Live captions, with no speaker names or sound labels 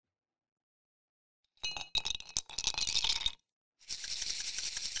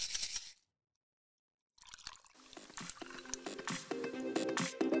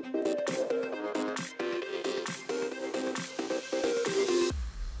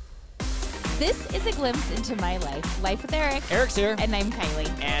This is a glimpse into my life. Life with Eric. Eric's here. And I'm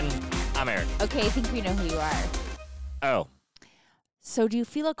Kylie. And I'm Eric. Okay, I think we know who you are. Oh. So do you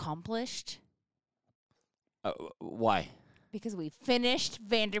feel accomplished? Why? Because we finished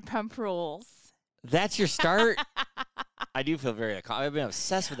Vanderpump Rules. That's your start? I do feel very accomplished. I've been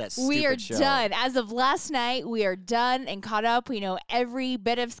obsessed with that stupid show. We are done. As of last night, we are done and caught up. We know every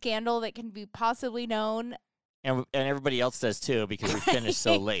bit of scandal that can be possibly known. And everybody else does too, because we finished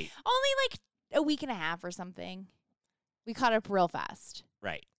so late. Only like a week and a half or something. We caught up real fast.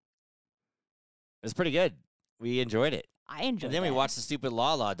 Right. It was pretty good. We enjoyed it. I enjoyed it. And then we watched the stupid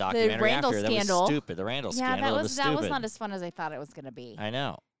La documentary the Randall after. Scandal. That was stupid. The Randall scandal. That was was not as fun as I thought it was going to be. I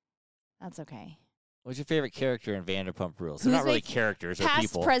know. That's okay. What's your favorite character in Vanderpump Rules? They're not really characters or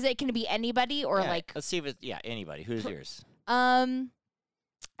people. Past, present, can it be anybody or like... Let's see if it's... Yeah, anybody. Who's yours? I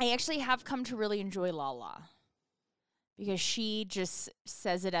actually have come to really enjoy Lala. Because she just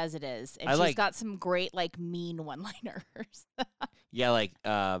says it as it is. And she's got some great, like, mean one-liners. Yeah, like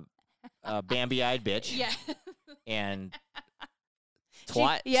Bambi-eyed bitch. Yeah. And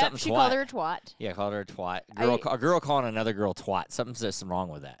twat. She called her a twat. Yeah, called her a twat. A girl calling another girl twat. Something's wrong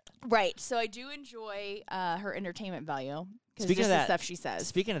with that. Right. So I do enjoy her entertainment value. Speaking of that, the stuff she says.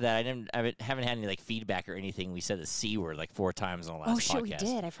 Speaking of that, I haven't had any like feedback or anything. We said the C word like 4 times on the last podcast. Oh, shit, we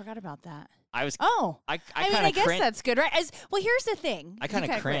did. I forgot about that. I guess that's good, right? Well, here's the thing. I kind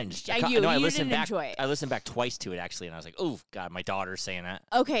of cringed. I listened back. Enjoy it. I listened back twice to it actually, and I was like, "Oh God, my daughter's saying that."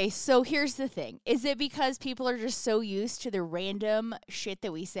 Okay, so here's the thing: is it because people are just so used to the random shit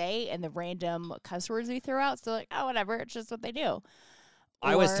that we say and the random cuss words we throw out? So like, oh, whatever, it's just what they do.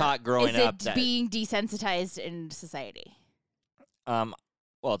 I was taught growing up that being desensitized in society. Well,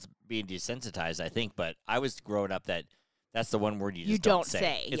 it's being desensitized, I think, but I was growing up that. That's the one word you just don't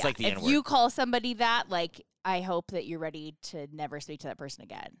say. It's like the N-word. If you call somebody that, like, I hope that you're ready to never speak to that person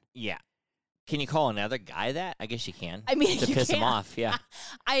again. Yeah. Can you call another guy that? I guess you can. I mean, to piss him off, yeah.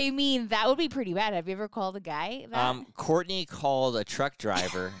 I mean, that would be pretty bad. Have you ever called a guy that? Courtney called a truck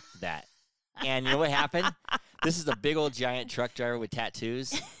driver that. And you know what happened? This is a big old giant truck driver with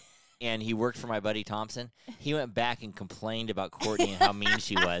tattoos. And he worked for my buddy Thompson. He went back and complained about Courtney and how mean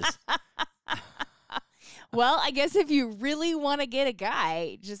she was. Well, I guess if you really want to get a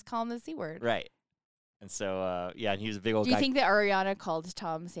guy, just call him the C word. Right. And so, and he was a big old guy. Do you think that Ariana called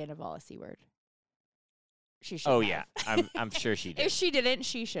Tom Sandoval a C word? She should have. Yeah. I'm sure she did. If she didn't,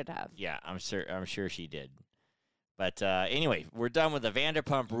 she should have. Yeah, I'm sure she did. But anyway, we're done with the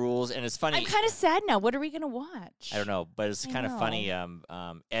Vanderpump Rules, and it's funny. I'm kind of sad now. What are we going to watch? I don't know, but it's kind of funny.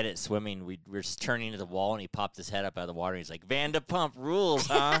 Ed at swimming, we were just turning to the wall, and he popped his head up out of the water, and he's like, Vanderpump Rules,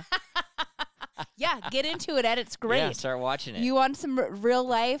 huh? Yeah, get into it, Ed. It's great. Yeah, start watching it. You want some real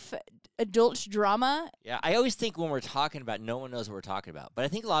life adult drama? Yeah, I always think when we're talking about, no one knows what we're talking about. But I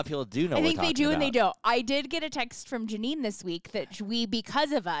think a lot of people do know what we're talking about. I think they do and they don't. I did get a text from Janine this week that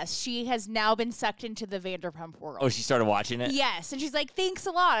because of us, she has now been sucked into the Vanderpump world. Oh, she started watching it? Yes. And she's like, thanks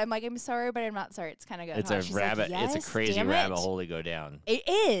a lot. I'm like, I'm sorry, but I'm not sorry. It's kind of good. It's a rabbit. Like, yes, it's a crazy rabbit hole to go down. It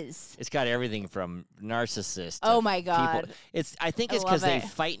is. It's got everything from narcissists. Oh, my God. People. I think it's because they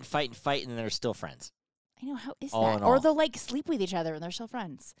fight and fight and fight, and then they're still friends. I know, how is that? Or they'll like sleep with each other and they're still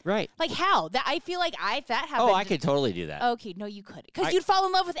friends. Right. Like how? That I feel like if that happened. Oh, I could totally do that. Okay, no, you couldn't. Because you'd fall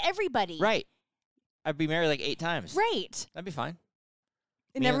in love with everybody. Right. I'd be married like 8 times. Right. That'd be fine.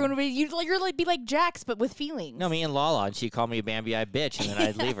 And everyone would be, you'd like be like Jax, but with feelings. No, me and Lala, and she'd call me a Bambi-eyed bitch, and then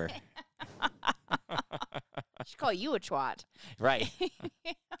I'd leave her. She'd call you a twat. Right.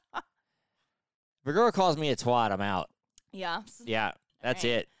 If a girl calls me a twat, I'm out. Yeah. Yeah, that's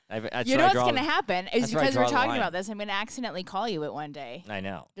it. You know what's going to happen is because we're talking about this, I'm going to accidentally call you it one day. I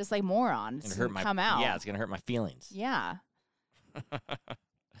know. Just like morons. It's going to come out. Yeah, it's going to hurt my feelings. Yeah.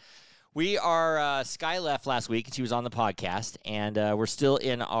 We are, Sky left last week, and she was on the podcast, and we're still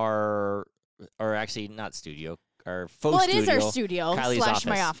in or actually not studio, our faux studio. Well, it is our studio Kylie's /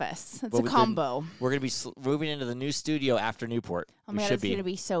 my office. It's a combo. We're going to be moving into the new studio after Newport. Oh my God, it's going to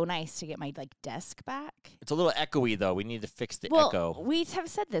be so nice to get my desk back. It's a little echoey, though. We need to fix the echo. We have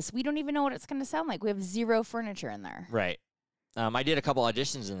said this. We don't even know what it's going to sound like. We have 0 furniture in there. Right. I did a couple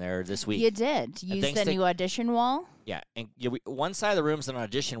auditions in there this week. You did. Use the new audition wall? Yeah. And one side of the room's an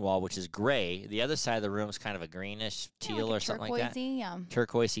audition wall, which is gray. The other side of the room's kind of a greenish teal like or something like that. Yeah.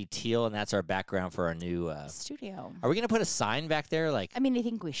 Turquoisey teal, and that's our background for our new studio. Are we going to put a sign back there? I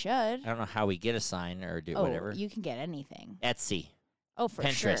think we should. I don't know how we get a sign or do whatever. You can get anything. Etsy. Oh, for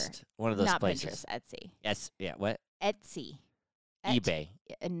sure. Pinterest. One of those Not places. Pinterest, Etsy. Yes. Yeah, what? Etsy. eBay.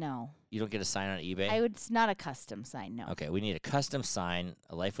 No. You don't get a sign on eBay? It's not a custom sign, no. Okay, we need a custom sign,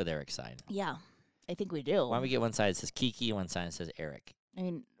 a Life with Eric sign. Yeah, I think we do. Why don't we get one side that says Kiki and one side that says Eric?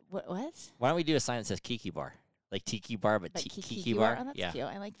 What? Why don't we do a sign that says Kiki Bar? Like Tiki Bar, but like Kiki Bar? Oh, that's cute.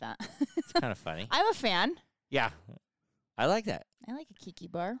 I like that. It's kind of funny. I'm a fan. Yeah. I like that. I like a Kiki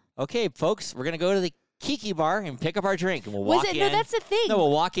Bar. Okay, folks, we're going to go to the Kiki Bar and pick up our drink. And we'll walk in. No, that's the thing. No,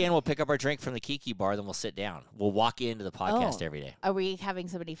 we'll walk in, we'll pick up our drink from the Kiki Bar, then we'll sit down. We'll walk into the podcast every day. Are we having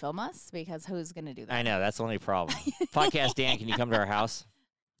somebody film us? Because who's going to do that? I know, that's the only problem. Podcast Dan, can you come to our house?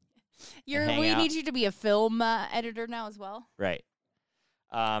 We need you to be a film editor now as well. Right.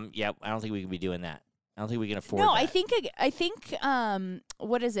 Yeah, I don't think we can be doing that. I don't think we can afford that. No, I think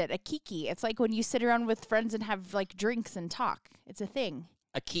what is it? A kiki. It's like when you sit around with friends and have like drinks and talk. It's a thing.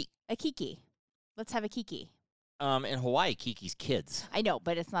 A kiki. Let's have a kiki. In Hawaii, kiki's kids. I know,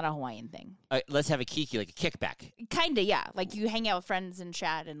 but it's not a Hawaiian thing. Let's have a kiki, like a kickback. Kinda, yeah. Like you hang out with friends and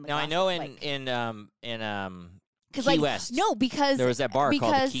chat and. Now I know in Key West. No, because there was that bar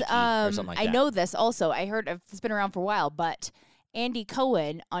called the Kiki or something like that. I know this also. I heard it's been around for a while, but Andy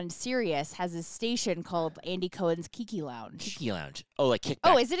Cohen on Sirius has a station called Andy Cohen's Kiki Lounge. Kiki Lounge. Oh, like kickback.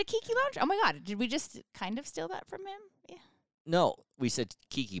 Oh, is it a Kiki Lounge? Oh my God, did we just kind of steal that from him? Yeah. No, we said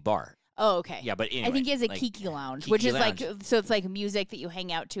Kiki Bar. Oh, okay. Yeah, but anyway, I think he has a Kiki Lounge, which is like, so it's like music that you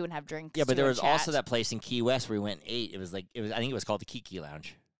hang out to and have drinks. Yeah, but there was also that place in Key West where we went and ate. I think it was called the Kiki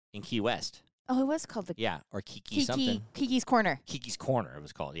Lounge in Key West. Oh, it was called the or Kiki something. Kiki's Corner. Kiki's Corner, it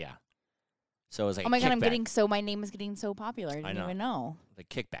was called. Yeah. So it was like. Oh my God, my name is getting so popular. I didn't even know. The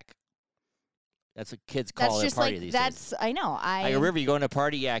kickback. That's what kids call their party these days. I know. Like a river, you going to a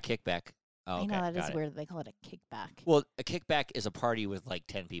party? Yeah, kickback. Oh, okay, I know, that is weird. They call it a kickback. Well, a kickback is a party with like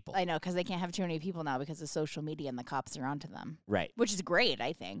 10 people. I know, because they can't have too many people now because of social media and the cops are onto them. Right. Which is great,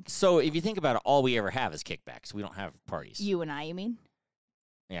 I think. So if you think about it, all we ever have is kickbacks. We don't have parties. You and I, you mean?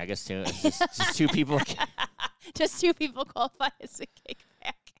 Yeah, I guess two. It's just two people. Just two people qualify as a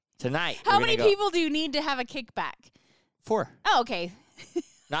kickback. Tonight. How many people do you need to have a kickback? 4. Oh, okay.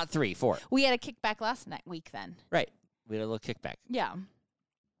 Not 3, 4. We had a kickback last week then. Right. We had a little kickback. Yeah.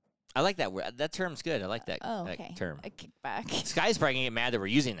 I like that word. That term's good. I like that, that term. A kickback. Sky's probably going to get mad that we're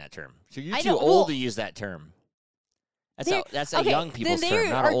using that term. So you're too old to use that term. That's a young people's term,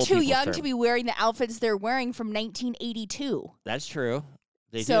 not an old people's term. They are too young to be wearing the outfits they're wearing from 1982. That's true.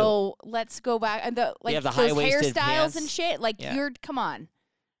 They do. So let's go back. And those hairstyles pants. And shit. Like, come on.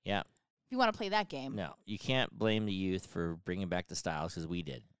 Yeah. If you want to play that game. No, you can't blame the youth for bringing back the styles because we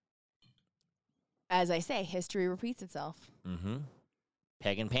did. As I say, history repeats itself. Mm-hmm.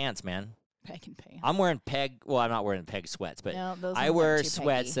 Peg and pants, man. Peg and pants. I'm wearing peg. Well, I'm not wearing peg sweats, but I wear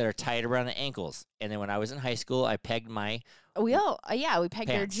sweats that are tied around the ankles. And then when I was in high school, I pegged my. We pegged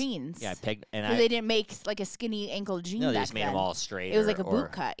our jeans. Yeah, I pegged, and they didn't make like a skinny ankle jean. No, they just made them all straight. It was like a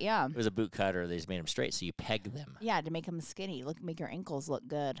boot cut. Yeah, it was a boot cut, or they just made them straight, so you peg them. Yeah, to make them skinny, make your ankles look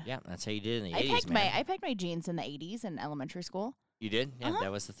good. Yeah, that's how you did in the 80s, man. I pegged my jeans in the 80s in elementary school. You did? Yeah,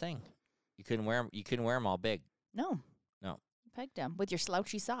 that was the thing. You couldn't wear them. You couldn't wear them all big. No. No. Pegged them with your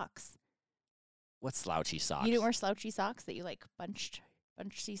slouchy socks. What slouchy socks? You didn't wear slouchy socks that you like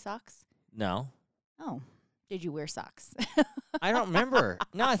bunchy socks? No. Oh. Did you wear socks? I don't remember.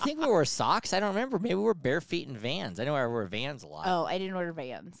 No, I think we wore socks. I don't remember. Maybe we were bare feet in Vans. I know I wore Vans a lot. Oh, I didn't wear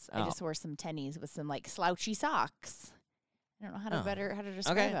Vans. I just wore some tennies with some like slouchy socks. I don't know how to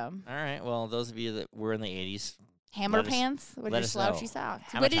describe them. All right. Well, those of you that were in the 80s. Hammer pants with your slouchy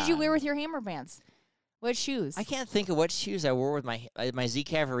socks. What did you wear with your hammer pants? What shoes? I can't think of what shoes I wore with my Z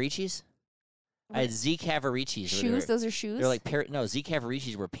Cavaricis. I had Z Cavaricis. Shoes? Those are shoes? They're like Z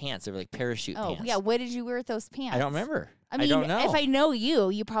Cavaricis were pants. They were like parachute pants. Oh, yeah. What did you wear with those pants? I don't remember. I mean, don't know. If I know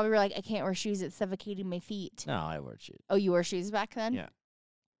you probably were like, I can't wear shoes. It's suffocating my feet. No, I wore shoes. Oh, you wore shoes back then? Yeah.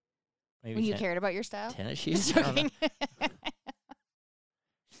 Maybe when you cared about your style? Tennis shoes? I don't know.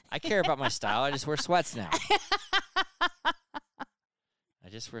 I care about my style. I just wear sweats now. I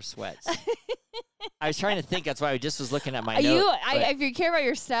just wear sweats. I was trying to think. That's why I just was looking at my notes. If you care about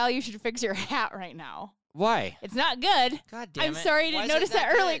your style, you should fix your hat right now. Why? It's not good. God damn it. I'm sorry I didn't notice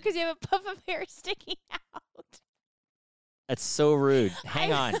that earlier because you have a puff of hair sticking out. That's so rude.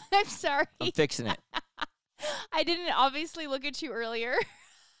 Hang on. I'm sorry. I'm fixing it. I didn't obviously look at you earlier.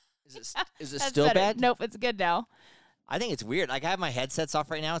 Is it still bad? Nope, it's good now. I think it's weird. Like, I have my headsets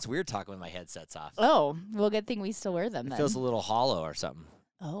off right now. It's weird talking with my headsets off. Oh, well, good thing we still wear them then. It feels a little hollow or something.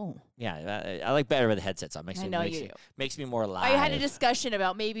 Oh. Yeah, I like better with the headsets on. Makes me more live. I had a discussion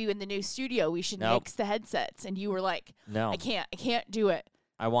about maybe in the new studio we should mix the headsets, and you were like, "No, I can't do it."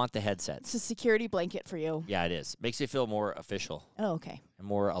 I want the headsets. It's a security blanket for you. Yeah, it is. Makes me feel more official. Oh, okay. And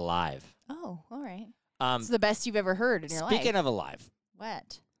more alive. Oh, all right. It's the best you've ever heard in your life. Speaking of alive.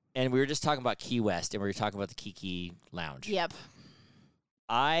 What? And we were just talking about Key West, and we were talking about the Kiki Lounge. Yep.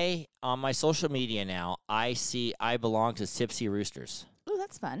 On my social media now, I belong to Tipsy Roosters. Oh, that's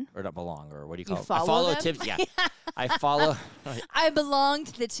that's fun. Or not belong, or what do you call it? I follow Tipsy. Yeah, I follow. I belong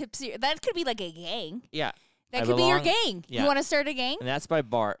to the Tipsy. That could be like a gang. Yeah. That could be your gang. Yeah. You want to start a gang? And that's my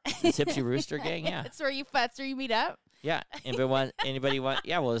bar, the Tipsy Rooster Gang. Yeah, that's where you meet up. Yeah, anybody want?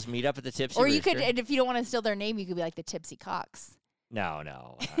 Yeah, we'll just meet up at the Tipsy. Or Rooster. you could, and if you don't want to steal their name, you could be like the Tipsy Cocks.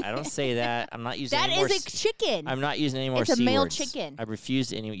 No, I don't say that. I'm not using. That any more is a chicken. I'm not using any more. It's a male words. Chicken. I refuse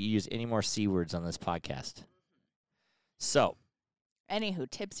to use any more C words on this podcast. So, anywho,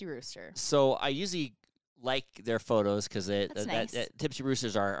 Tipsy Rooster. So I usually like their photos because nice. Tipsy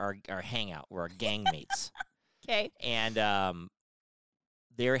Roosters are our hangout. We're our gang mates. Okay. And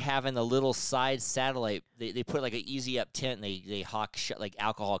they're having a little side satellite. They put like an easy up tent, and they hawk like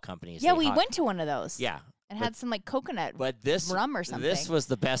alcohol companies. Yeah, we went to one of those. Yeah. And had some like coconut this rum or something. This was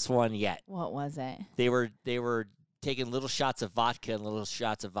the best one yet. What was it? They were taking little shots of vodka and little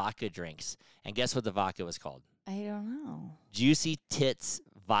shots of vodka drinks. And guess what the vodka was called? I don't know. Juicy Tits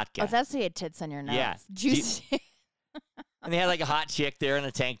Vodka. Oh, that's why you had tits on your nose. Yeah. Juicy. And they had like a hot chick there in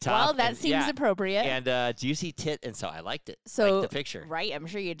a tank top. Well, that seems appropriate. And Juicy Tit, and so I liked it. So liked the picture. Right, I'm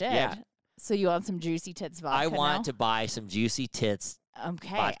sure you did. Yeah. So you want some Juicy Tits vodka? I want to buy some Juicy Tits.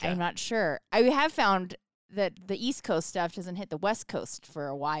 Okay, vodka. I'm not sure. I have found that the East Coast stuff doesn't hit the West Coast for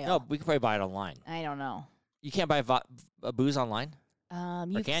a while. No, we could probably buy it online. I don't know. You can't buy booze online?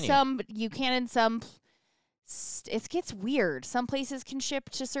 You can you can in some. It gets weird. Some places can ship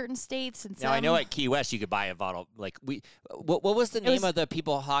to certain states, and now I know at Key West you could buy a bottle. Like what was the name of the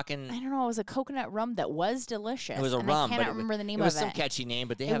people hawking? I don't know. It was a coconut rum that was delicious. It was a rum, I cannot remember the name of it. It was some catchy name,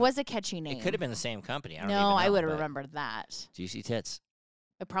 but it was a catchy name. It could have been the same company. I don't no, even know, I would have remembered that. Juicy Tits.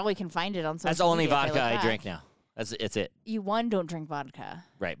 I probably can find it on social That's the only media vodka I drink now. It's it. You don't drink vodka.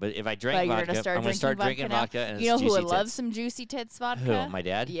 Right, but if I drink vodka, I'm going to start drinking vodka. And you know who would tits. love some Juicy Tits vodka? Who, my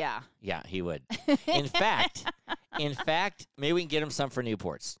dad? Yeah. Yeah, he would. In fact, maybe we can get him some for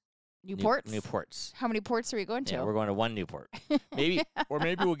Newports. Newports? Newports. How many ports are we going to? Yeah, we're going to one Newport. Maybe, or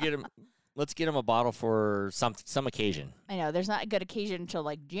maybe we'll get him. Let's get him a bottle for some occasion. I know there's not a good occasion until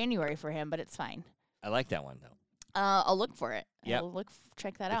like January for him, but it's fine. I like that one though. I'll look for it. Yeah,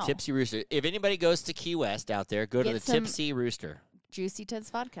 check that out. Tipsy Rooster. If anybody goes to Key West out there, go to the Tipsy Rooster. Juicy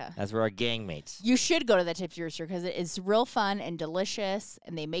Tits vodka. That's where our gang mates. You should go to the Tipsy Rooster because it is real fun and delicious,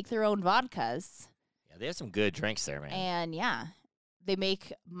 and they make their own vodkas. Yeah, they have some good drinks there, man. And yeah, they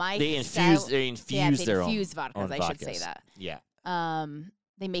make They infuse their own vodkas. I should say that. Yeah.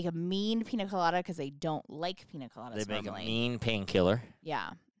 They make a mean pina colada because they don't like pina coladas. They make normally. a mean painkiller.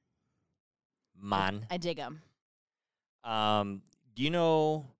 Yeah. Man. I dig them. Do you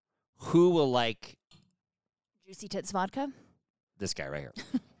know who will like Juicy Tits vodka? This guy right here.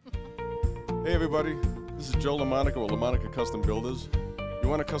 Hey everybody, this is Joe LaMonica with LaMonica Custom Builders. You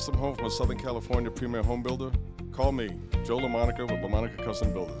want a custom home from a Southern California premier home builder? Call me, Joe LaMonica with LaMonica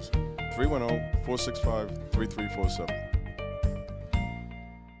Custom Builders, 310-465-3347.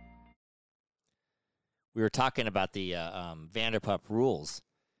 We were talking about the Vanderpump Rules,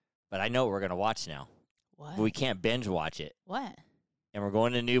 but I know what we're going to watch now. What? But we can't binge watch it. What? And we're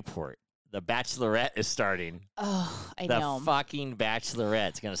going to Newport. The Bachelorette is starting. Oh, I know. The fucking Bachelorette.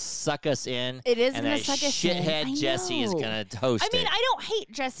 It's going to suck us in. It is going to suck us in. And that shithead Jesse is going to host it. I mean, I don't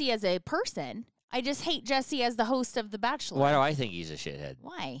hate Jesse as a person. I just hate Jesse as the host of The Bachelor. Why do I think he's a shithead?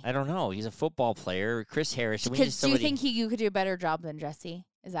 Why? I don't know. He's a football player. Chris Harris. Do you think you could do a better job than Jesse?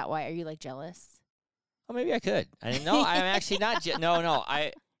 Is that why? Are you like jealous? Oh, maybe I could. I didn't know. I'm actually not. No.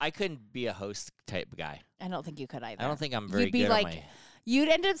 I couldn't be a host type guy. I don't think you could either. I don't think I'm very You'd be good like, at my... You'd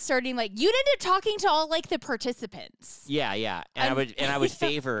end up talking to all like the participants. Yeah. And I would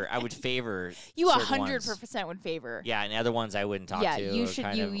favor you 100% would favor. Yeah, and other ones I wouldn't talk to. Yeah, you should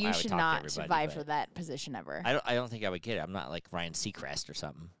not vie for that position ever. I don't think I would get it. I'm not like Ryan Seacrest or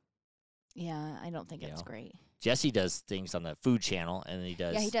something. Yeah, I don't think it's great. Jesse does things on the Food Channel, and he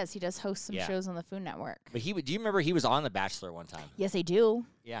does. Yeah, he does. He does host some shows on the Food Network. But do you remember he was on The Bachelor one time? Yes, I do.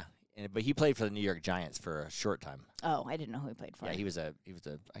 Yeah, but he played for the New York Giants for a short time. Oh, I didn't know who he played for. Yeah, he was a.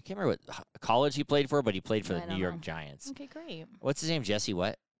 I can't remember what college he played for, but he played for the New York Giants. Okay, great. What's his name? Jesse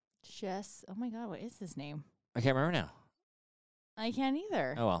what? Oh my God, what is his name? I can't remember now. I can't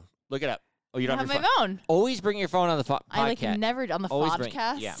either. Oh well, look it up. Oh, you don't have my phone. Always bring your phone on the podcast. I never on the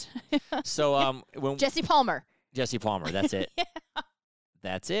podcast. Yeah. So when Jesse Palmer. That's it. Yeah.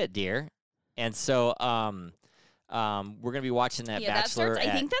 That's it, dear. And so we're gonna be watching that Bachelor. I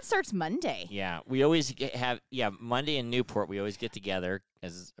think that starts Monday. Yeah, we always have Monday in Newport. We always get together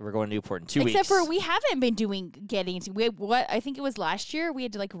as we're going to Newport in 2 weeks. Except for we haven't been I think it was last year we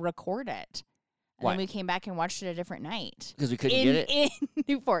had to like record it. And then we came back and watched it a different night. Because we couldn't get it? In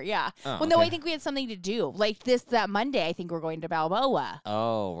Newport, yeah. Oh, well, no, I think we had something to do. Like that Monday, I think we're going to Balboa.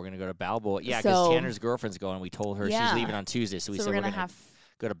 Oh, we're going to go to Balboa. Yeah, because Tanner's girlfriend's going. We told her she's leaving on Tuesday. So we said we're going to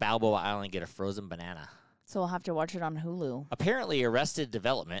go to Balboa Island and get a frozen banana. So we'll have to watch it on Hulu. Apparently, Arrested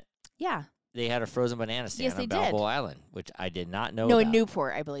Development. Yeah. They had a frozen banana stand on Balboa Island, which I did not know No, about. in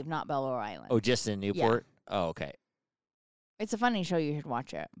Newport, I believe, not Balboa Island. Oh, just in Newport? Yeah. Oh, okay. It's a funny show. You should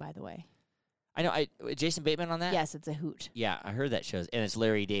watch it, by the way. I know. Jason Bateman on that? Yes, it's a hoot. Yeah, I heard that show. And it's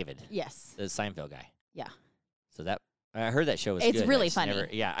Larry David. Yes. The Seinfeld guy. Yeah. So I heard that show was good. It's really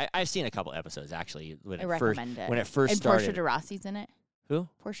funny. I've seen a couple episodes, actually. I recommend it. When it first started. And Portia de Rossi's in it. Who?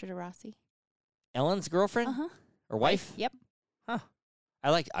 Portia de Rossi. Ellen's girlfriend? Uh-huh. Or wife? Yep. Huh.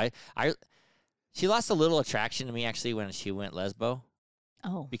 She lost a little attraction to me, actually, when she went lesbo.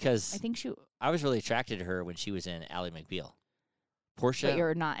 Oh. Because I think I was really attracted to her when she was in Ally McBeal. Portia. But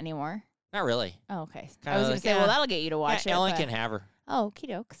you're not anymore? Not really. Oh, okay. Kinda I was going to say, well, that'll get you to watch it. Ellen can have her. Oh, okie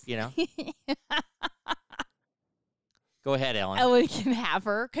dokes. You know? Go ahead, Ellen. Ellen can have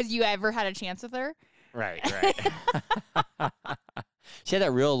her because you ever had a chance with her? Right. She had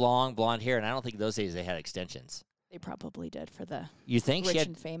that real long blonde hair, and I don't think those days they had extensions. They probably did for the rich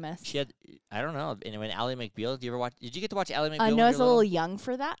and famous. She had, I don't know. And when Ally McBeal, did you get to watch Ally McBeal? No, I was a little young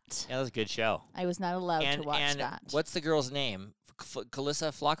for that. Yeah, that was a good show. I was not allowed to watch that. What's the girl's name?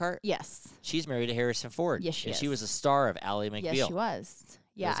 Calissa Flockhart? Yes. She's married to Harrison Ford. Yes, she is. She was a star of Ally McBeal. Yes, she was.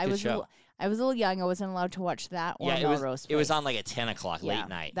 Yeah, I was a little young. I wasn't allowed to watch that or Melrose Place. It was on like at 10 o'clock late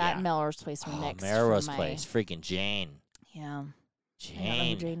night. That Melrose Place were mixed. Melrose Place. Freaking Jane. Yeah. Jane. I don't know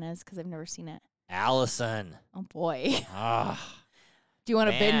who Jane is because I've never seen it. Allison. Oh, boy. Ah. Do you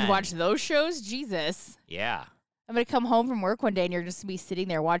want to binge watch those shows? Jesus. Yeah. I'm going to come home from work one day and you're just going to be sitting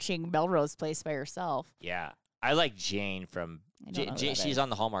there watching Melrose Place by yourself. Yeah. I like Jane from... she's on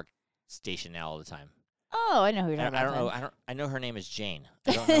the Hallmark station now all the time. Oh, I know who you're talking about. I don't know. I know her name is Jane.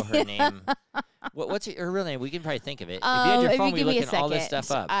 I don't know her name. What's her real name? We can probably think of it. If you had your phone, we look all this stuff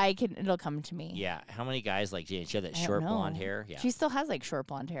up. It'll come to me. Yeah. How many guys like Jane? She had that short blonde hair. Yeah. She still has like short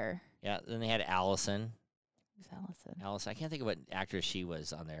blonde hair. Yeah. Then they had Allison. Who's Allison? Allison. I can't think of what actress she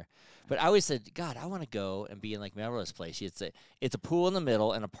was on there. But I always said, God, I want to go and be in like Melrose Place. It's a pool in the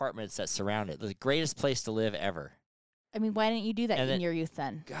middle and apartments that surround it. The greatest place to live ever. I mean, why didn't you do that in your youth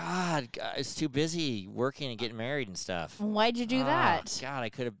then? God, it's too busy working and getting married and stuff. Why'd you do that? God, I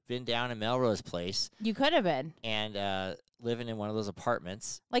could have been down in Melrose Place. You could have been. And living in one of those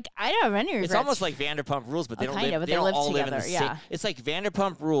apartments. Like, I don't have any regrets. It's almost like Vanderpump Rules, but they don't live all live in the same. It's like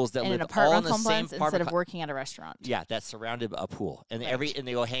Vanderpump Rules that live all in the same apartment instead of working at a restaurant. Yeah, that's surrounded by a pool. And and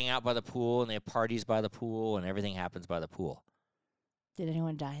they go hang out by the pool, and they have parties by the pool, and everything happens by the pool. Did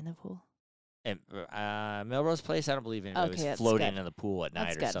anyone die in the pool? And Melrose Place, I don't believe anybody was floating in the pool at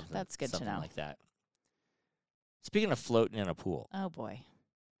night or something. That's good to know. Something like that. Speaking of floating in a pool. Oh, boy.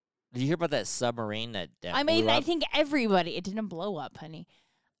 Did you hear about that submarine that I mean, I think everybody, it didn't blow up, honey.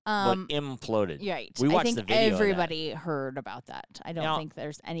 But imploded. Right. We watched the video everybody heard about that. I don't think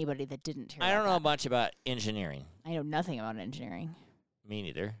there's anybody that didn't hear about that. I don't know much about engineering. I know nothing about engineering. Me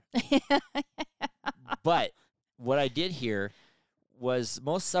neither. But what I did hear was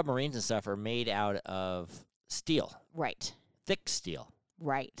most submarines and stuff are made out of steel. Right. Thick steel.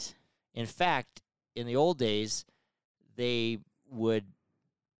 Right. In fact, in the old days, they would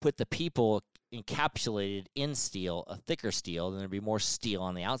put the people encapsulated in steel, a thicker steel, then there'd be more steel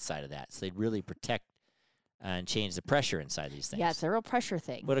on the outside of that. So they'd really protect and change the pressure inside these things. Yeah, it's a real pressure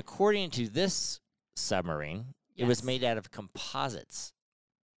thing. But according to this submarine, it was made out of composites.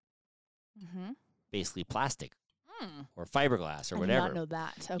 Mm-hmm. Basically plastic. Or fiberglass or whatever. I did not know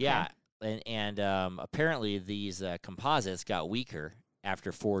that. Okay. Yeah, and apparently these composites got weaker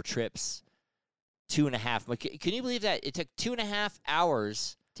after 4 trips. 2.5. Can you believe that it took 2.5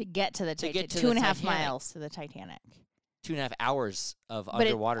 hours to get to the Titanic? 2.5 miles to the Titanic. 2.5 hours of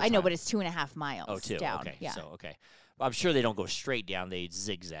underwater time. I know, but it's 2.5 miles. Oh, 2. Down. Okay. Yeah. So okay. I'm sure they don't go straight down. They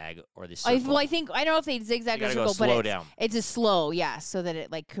zigzag or they circle. Well, I don't know if they zigzag or circle, but it's a slow, so that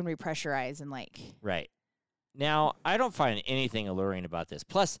it like can repressurize and like. Right. Now, I don't find anything alluring about this.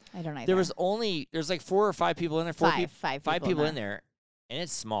 Plus, I don't either. There's like 4 or 5 people in there. Five people in there, and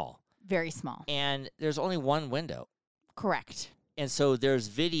it's small. Very small. And there's only one window. Correct. And so there's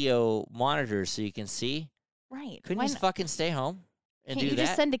video monitors so you can see. Right. Couldn't you just fucking stay home and do that? Can't you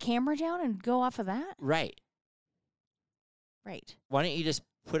just send a camera down and go off of that? Right. Right. Why don't you just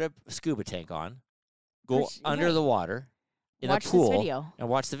put a scuba tank on, go under the water in a pool, and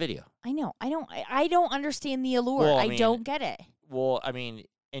watch the video? I know. I don't understand the allure. Well, I don't get it. Well, I mean,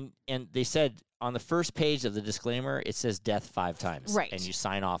 And they said on the first page of the disclaimer, it says death 5 times. Right. And you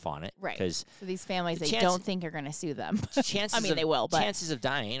sign off on it. Right. Because so these families, they don't think you're going to sue them. Chances they will, but chances of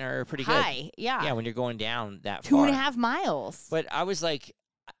dying are pretty high. Good. Yeah. Yeah, when you're going down that 2.5 miles. But I was like,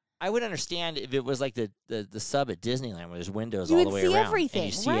 I would understand if it was like the sub at Disneyland where there's windows you all the way see around. Everything.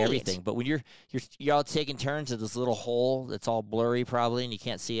 And you see everything. But when you're all taking turns at this little hole that's all blurry probably and you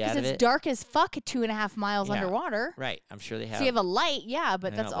can't see out of it. It's dark as fuck at 2.5 miles underwater. Right. I'm sure they have. So you have a light, yeah,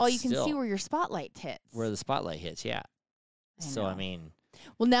 but that's all you can still, see where your spotlight hits. Where the spotlight hits, yeah. So, I mean.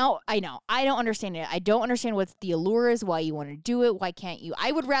 Well, now I know. I don't understand it. I don't understand what the allure is, why you want to do it, why can't you?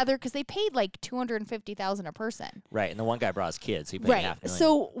 I would rather, because they paid like $250,000 a person. Right, and the one guy brought his kids. He paid $500,000.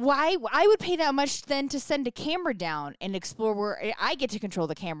 So why I would pay that much then to send a camera down and explore where I get to control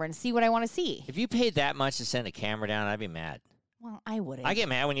the camera and see what I want to see? If you paid that much to send a camera down, I'd be mad. Well, I wouldn't. I get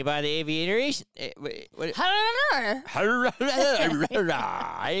mad when you buy the Aviator Nation.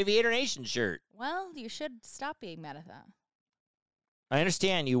 Aviator Nation shirt. Well, you should stop being mad at that. I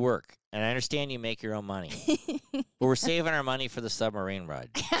understand you work, and I understand you make your own money. But we're saving our money for the submarine ride,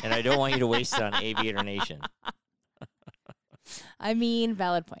 and I don't want you to waste it on Aviator Nation. I mean,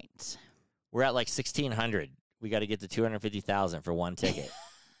 valid point. We're at like 1,600. We got to get to 250,000 for one ticket.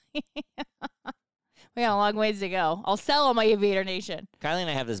 We got a long ways to go. I'll sell on my Aviator Nation. Kylie and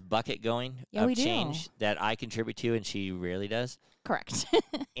I have this bucket going of change that I contribute to, and she rarely does. Correct.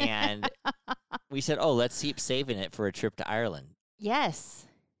 And we said, oh, let's keep saving it for a trip to Ireland. Yes.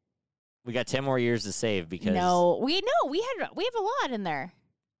 We got 10 more years to save because we have a lot in there.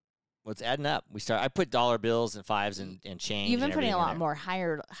 Well, it's adding up. I put dollar bills and fives and change. You've been putting a lot more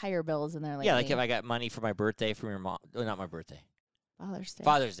higher bills in there lately. Yeah, like if I got money for my birthday from your mom. Oh, not my birthday. Father's Day.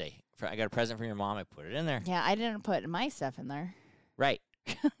 Father's Day. I got a present from your mom. I put it in there. Yeah, I didn't put my stuff in there. Right.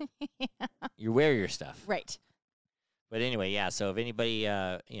 You wear your stuff. Right. But anyway, yeah. So if anybody,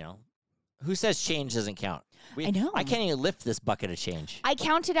 who says change doesn't count? I know. I can't even lift this bucket of change. I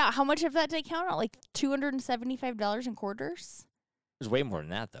counted out. How much of that did I count out? Like $275 in quarters? There's way more than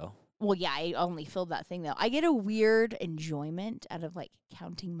that, though. Well, yeah, I only filled that thing, though. I get a weird enjoyment out of, like,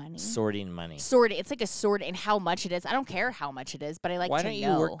 counting money. Sorting money. Sorting. It's like a sort and how much it is. I don't care how much it is, but I like to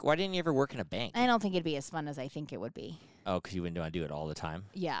know. Why didn't you ever work in a bank? I don't think it'd be as fun as I think it would be. Oh, because you wouldn't want to do it all the time?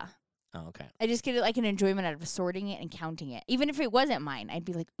 Yeah. Oh, okay. I just get, like, an enjoyment out of sorting it and counting it. Even if it wasn't mine, I'd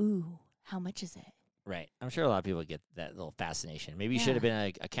be like, ooh, how much is it? Right. I'm sure a lot of people get that little fascination. Maybe you should have been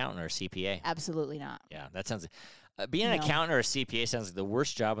an accountant or a CPA. Absolutely not. Yeah, that sounds... being an accountant or a CPA sounds like the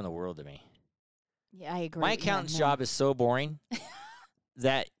worst job in the world to me. Yeah, I agree. My accountant's job is so boring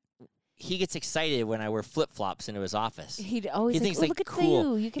that he gets excited when I wear flip-flops into his office. He always thinks, look at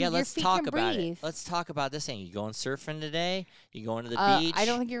cool. You can, let's talk about breathe. it. Let's talk about this thing. You going surfing today? You going to the beach? I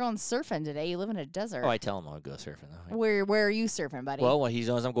don't think you're going surfing today. You live in a desert. Oh, I tell him I'll go surfing, though. Where are you surfing, buddy? Well, he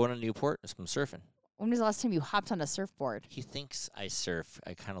knows I'm going to Newport. I'm surfing. When was the last time you hopped on a surfboard? He thinks I surf.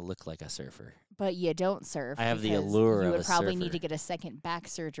 I kind of look like a surfer. But you don't surf. I have the allure of a surfer. You would probably need to get a second back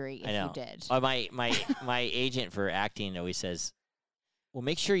surgery if you did. My agent for acting always says, well,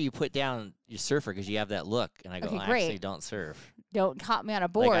 make sure you put down your surfer because you have that look. And I go, I actually don't surf. Don't hop me on a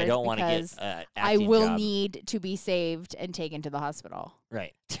board I don't want to get I will job. Need to be saved and taken to the hospital.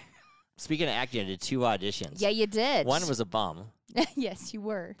 Right. Speaking of acting, I did 2 auditions. Yeah, you did. One was a bum. Yes, you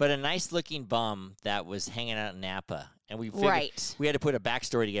were. But a nice-looking bum that was hanging out in Napa. And we figured we had to put a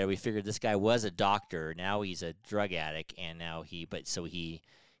backstory together. We figured this guy was a doctor. Now he's a drug addict. And now he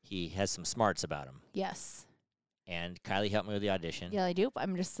has some smarts about him. Yes. And Kylie helped me with the audition. Yeah, I do.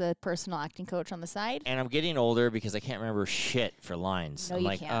 I'm just the personal acting coach on the side. And I'm getting older because I can't remember shit for lines. No, I'm you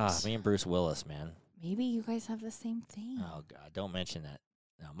like, can't. Me and Bruce Willis, man. Maybe you guys have the same thing. Oh, God, don't mention that.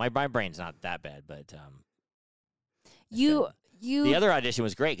 No, my brain's not that bad, but the other audition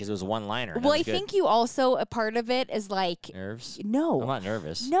was great because it was a one-liner. Well, I think you also, a part of it is like... Nerves? No. I'm not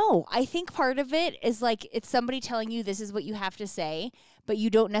nervous. No, I think part of it is like it's somebody telling you this is what you have to say, but you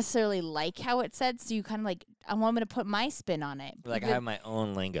don't necessarily like how it's said, so you kind of like, I want to put my spin on it. Like I have my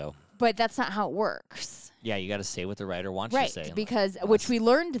own lingo. But that's not how it works. Yeah, you got to say what the writer wants you to say. Right, because, which we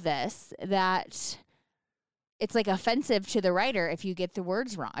learned this, that... It's like offensive to the writer if you get the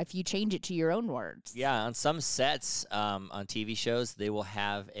words wrong, if you change it to your own words. Yeah, on some sets on TV shows, they will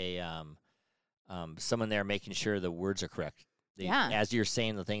have a someone there making sure the words are correct. As you're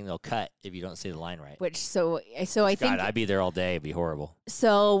saying the thing, they'll cut if you don't say the line right. Which so I think God, I'd be there all day. It'd be horrible.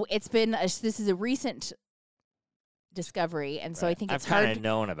 So it's been this is a recent discovery, and so Right. I think it's I've hard. kind of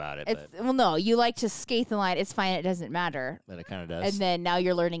known about it, but Well, no, you like to skate the line. It's fine. It doesn't matter. but it kind of does. And then now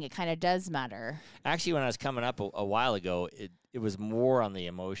you're learning it kind of does matter. Actually, when I was coming up a while ago, it was more on the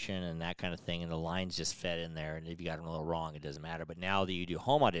emotion and that kind of thing, and the lines just fed in there. And if you got them a little wrong, it doesn't matter. But now that you do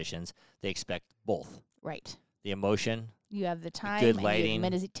home auditions, they expect both. Right. The emotion. You have the time. Good and lighting. as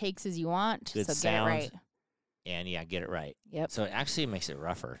many as it takes as you want. Good so sound. get it right. And, get it right. Yep. So it actually makes it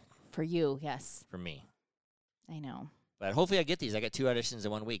rougher. For you, yes. For me. I know. But hopefully I get these. I got 2 auditions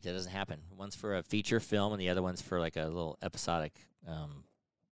in 1 week. That doesn't happen. One's for a feature film, and the other one's for like a little episodic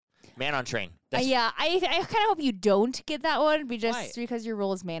Man on Train. Yeah, I kind of hope you don't get that one, Why? because your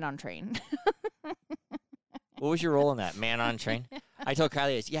role is Man on Train. What was your role in that? Man on Train? I told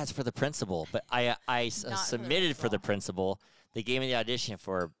Kylie, it's for the principal. But I submitted for the principal. They gave me the audition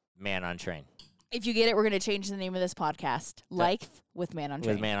for Man on Train. If you get it, we're going to change the name of this podcast. Life with Man on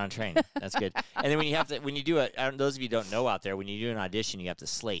Train. With Man on Train. That's good. And then when you do it, those of you who don't know out there, when you do an audition, you have to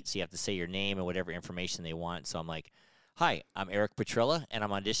slate. So you have to say your name and whatever information they want. So I'm like, hi, I'm Eric Petrilla, and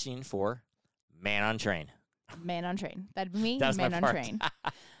I'm auditioning for Man on Train. Man on Train. That'd be me. That's Man my on part. Train.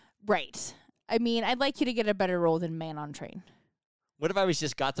 Right. I mean, I'd like you to get a better role than Man on Train. What if I was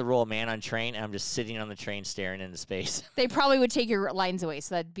just got the role of Man on Train, and I'm just sitting on the train staring into space? They probably would take your lines away,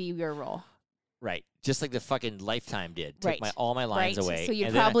 so that'd be your role. Right. Just like the fucking Lifetime did. Took Right. all my lines away. So you'd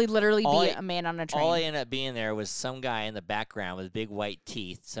and then probably literally all be I- a man on a train. all I ended up being there was some guy in the background with big white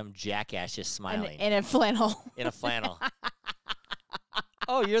teeth, some jackass just smiling in a flannel. in a flannel.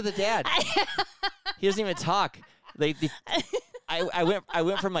 Oh, you're the dad. He doesn't even talk. I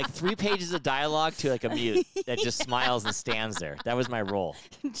went from like 3 pages of dialogue to like a mute that just smiles and stands there. That was my role.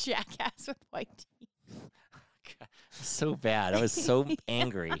 Jackass with white teeth. God, so bad. I was so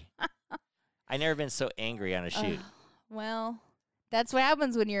angry. I never been so angry on a shoot. Well, that's what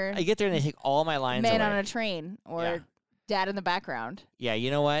happens when you're I get there and they take all my lines man away. on a train or Yeah. dad in the background. Yeah,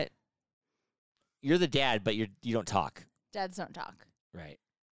 you know what? You're the dad, but you don't talk. Dads don't talk. Right.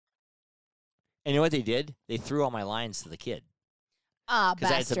 And you know what they did? They threw all my lines to the kid. Ah,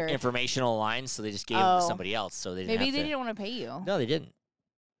 Because I had some bastard. informational lines, so they just gave them to Oh. somebody else. So they didn't Maybe have they to. didn't want to pay you. No, they didn't.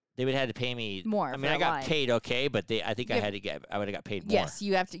 They would have had to pay me More I for mean, I a got line. paid okay, but I would have got paid more. Yes,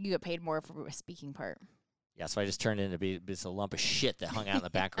 you get paid more for a speaking part. Yeah, so I just turned into be just a lump of shit that hung out in the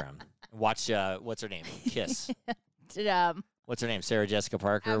background. Watch what's her name? Kiss. What's her name? Sarah Jessica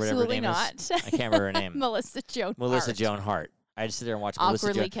Parker or whatever her Absolutely name not. is. I can't remember her name. Melissa Joan Melissa Hart. Joan Hart. I just sit there and watch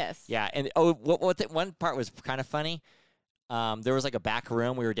Awkwardly Melissa Joan. kiss. Yeah, and one part was kind of funny. There was like a back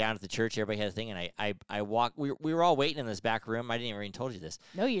room. We were down at the church. Everybody had a thing, and I walked. We were all waiting in this back room. I didn't even told you this.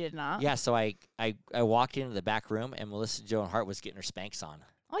 No, you did not. Yeah, so I walked into the back room, and Melissa Joan Hart was getting her Spanx on.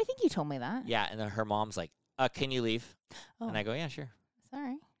 Oh, I think you told me that. Yeah, and then her mom's like, "Can you leave?" Oh, And I go, "Yeah, sure."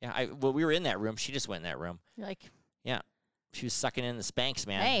 sorry. Yeah, we were in that room. She just went in that room. You're like, She was sucking in the Spanx,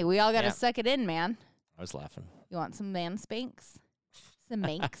 man. hey, we all got to Yeah. suck it in, man. I was laughing. You want some man spanks? Some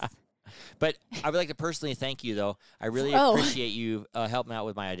manks? But I would like to personally thank you, though. I really Oh. appreciate you helping out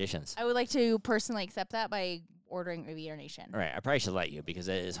with my auditions. I would like to personally accept that by ordering a VR Nation. All right, I probably should let you because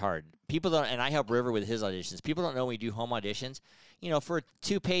it is hard. People don't, and I help River with his auditions. People don't know when we do home auditions. For a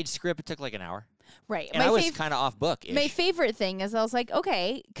 2-page script, it took like an hour. Right. And I was kind of off book. My favorite thing is I was like,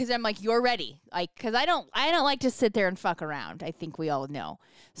 okay, because I'm like, you're ready. Like, because I don't like to sit there and fuck around. I think we all know.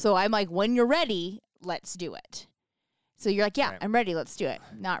 So I'm like, when you're ready, let's do it. So you're like, yeah, Right. I'm ready. Let's do it.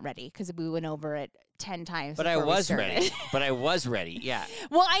 Not ready because we went over it 10 times. But I before we was started. ready. But I was ready. Yeah.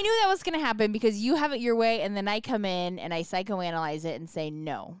 Well, I knew that was going to happen because you have it your way, and then I come in and I psychoanalyze it and say,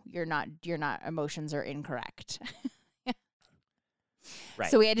 no, you're not. Emotions are incorrect. Right.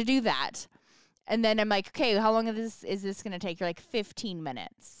 So we had to do that. And then I'm like, okay, how long is this going to take? You're like 15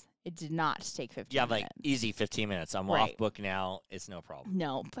 minutes. It did not take 15 Yeah, I'm like, minutes. easy 15 minutes. I'm Right. off book now. It's no problem.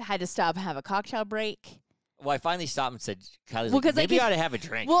 No, I had to stop and have a cocktail break. Well, I finally stopped and said, Kylie's Well, like, 'cause I maybe you could- ought to have a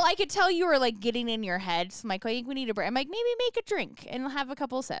drink. Well, I could tell you were like getting in your head. So I'm like, I think we need a break. I'm like, maybe make a drink and have a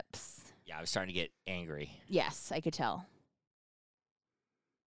couple sips. Yeah, I was starting to get angry. Yes, I could tell.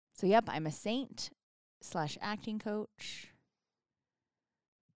 So, yep, I'm a saint/acting coach.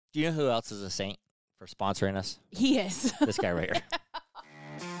 Do you know who else is a saint for sponsoring us? He is. This guy right here.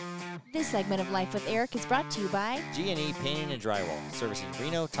 This segment of Life with Eric is brought to you by G&E Painting and Drywall, servicing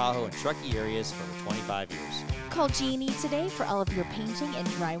Reno, Tahoe, and Truckee areas for over 25 years. Call G&E today for all of your painting and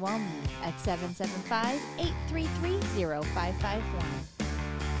drywall needs at 775-833-0551.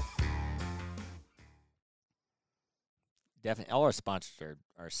 Definitely, all our sponsors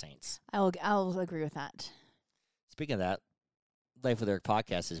are saints. I'll agree with that. Speaking of that, Life with Eric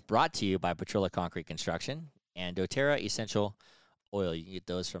podcast is brought to you by Petrilla Concrete Construction and doTERRA Essential Oil. You can get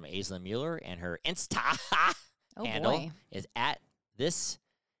those from Aislinn Mueller and her Insta handle is at This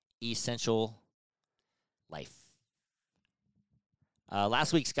Essential Life.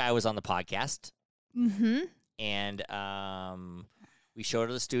 Last week, Sky was on the podcast. Mm-hmm. And we showed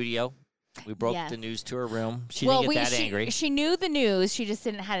her the studio. We broke the news to her room. She didn't get that angry. She knew the news. She just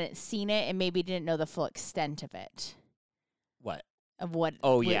hadn't seen it and maybe didn't know the full extent of it. What? Of what?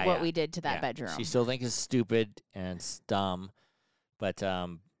 What we did to that bedroom. She still thinks it's stupid and it's dumb, but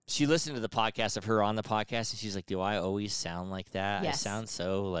she listened to the podcast of her on the podcast, and she's like, "Do I always sound like that? Yes. I sound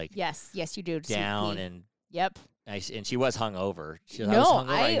so like yes, you do down and yep." And she was hungover.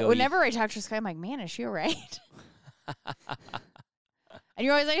 Whenever I talk to Sky, I'm like, "Man, is she all right?" And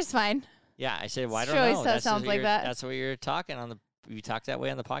you're always like, "It's fine." Yeah, I said, "Well, I don't know." That sounds like that. That's what you're talking on the. You talk that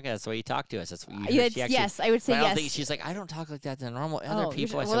way on the podcast. That's the way you talk to us. That's what you. Yes, I would say yes. She's like, I don't talk like that to normal other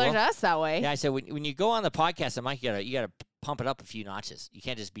people. I said, well, there's us that way. Yeah, I said, when you go on the podcast, I'm like, you gotta pump it up a few notches. You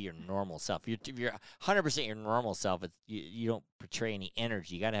can't just be your normal self. If you're 100% your normal self, you don't portray any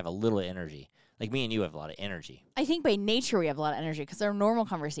energy. You gotta have a little energy. Like me and you have a lot of energy. I think by nature we have a lot of energy because our normal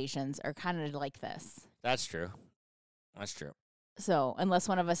conversations are kind of like this. That's true. That's true. So, unless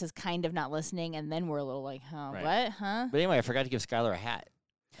one of us is kind of not listening, and then we're a little like, what? Huh? But anyway, I forgot to give Skylar a hat.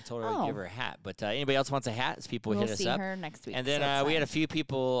 I told her I'd give her a hat. But anybody else wants a hat? People hit us up. We'll see her next week. And then we had a few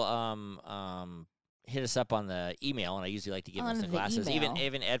people hit us up on the email, and I usually like to give them some glasses.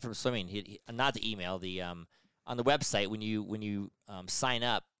 Even Ed from swimming, he not the email, the on the website when you sign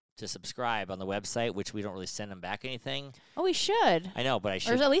up to subscribe on the website, which we don't really send them back anything. Oh, we should. I know, but I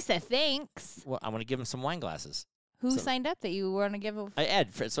should. Or at least a thanks. Well, I want to give them some wine glasses. Who signed up that you want to give?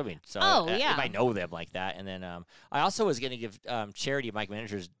 Ed for swimming. So if I know them like that. And then I also was going to give Charity, Mike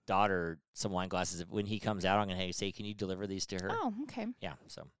Manager's daughter, some wine glasses. When he comes out, I'm going to say, can you deliver these to her? Oh, okay. Yeah,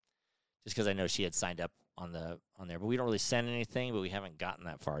 so just because I know she had signed up on there. But we don't really send anything, but we haven't gotten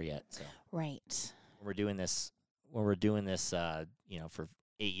that far yet. So right. When we're doing this, for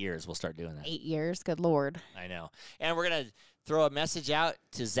 8 years, we'll start doing that. 8 years? Good Lord. I know. And we're going to throw a message out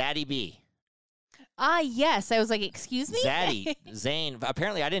to Zaddy B. Yes. I was like, excuse me? Zaddy, Zane.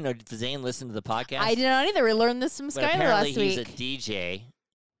 Apparently, I didn't know Zane listened to the podcast. I did not either. We learned this from Skylar last week. He's a DJ.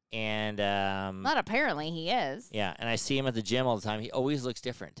 And not apparently, he is. Yeah, and I see him at the gym all the time. He always looks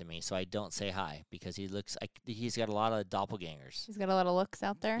different to me, so I don't say hi because he looks like he's got a lot of doppelgangers. He's got a lot of looks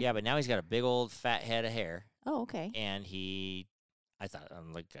out there? Yeah, but now he's got a big old fat head of hair. Oh, okay. And I thought,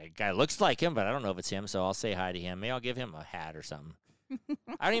 I'm like, a guy looks like him, but I don't know if it's him, so I'll say hi to him. Maybe I'll give him a hat or something.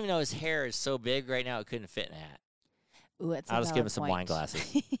 I don't even know his hair is so big right now it couldn't fit in a hat. Ooh, that's I'll just give him some wine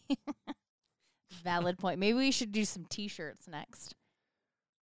glasses. Valid point. Maybe we should do some T-shirts next.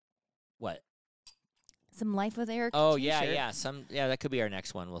 What? Some Life with Eric. Oh t-shirts. yeah. That could be our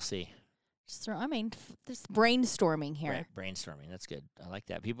next one. We'll see. This brainstorming here. Brainstorming. That's good. I like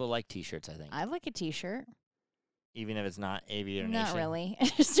that. People like T-shirts. I think. I like a T-shirt. Even if it's not Aviator Nation. Not really.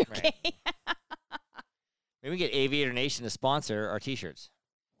 Just okay. Right. Maybe we get Aviator Nation to sponsor our T-shirts.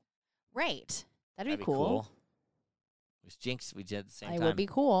 Right. That'd be cool. It was we did at the same time. It would be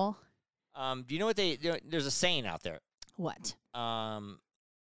cool. Do you know what there's a saying out there. What? I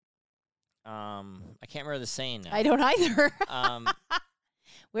can't remember the saying now. I don't either.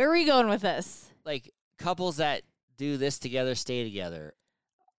 Where are we going with this? Like couples that do this together stay together.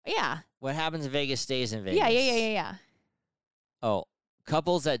 Yeah. What happens in Vegas stays in Vegas. Yeah. Oh,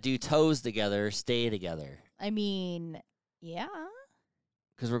 couples that do toes together stay together. I mean, yeah.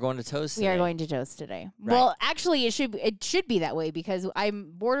 Because we're going to toast today. We are going to toast today. Right. Well, actually, it should be that way because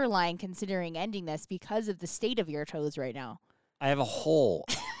I'm borderline considering ending this because of the state of your toes right now. I have a hole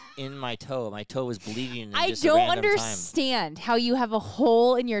in my toe. My toe is bleeding. I don't understand how you have a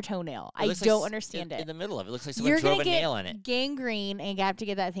hole in your toenail. I don't understand it. In the middle of it. It looks like someone drove a nail in it. You're going to get gangrene and you have to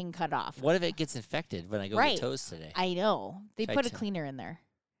get that thing cut off. What if it gets infected when I go get toast today? I know. They put a cleaner in there.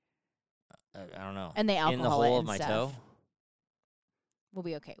 I don't know. And they alcohol in the hole of my toe? We'll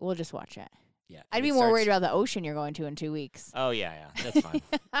be okay. We'll just watch it. Yeah. I'd be more worried about the ocean you're going to in 2 weeks. Oh, yeah. That's fine.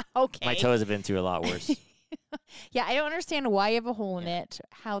 Okay. My toes have been through a lot worse. Yeah, I don't understand why you have a hole in it,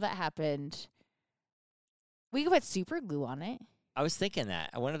 how that happened. We could put super glue on it. I was thinking that.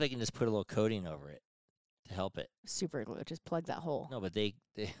 I wonder if they can just put a little coating over it to help it. Super glue, just plug that hole. No, but they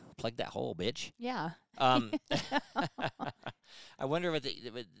plug that hole, bitch. Yeah. I wonder if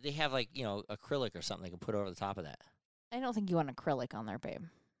they have like, acrylic or something they can put over the top of that. I don't think you want acrylic on there, babe.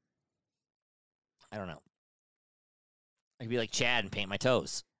 I don't know. I could be like Chad and paint my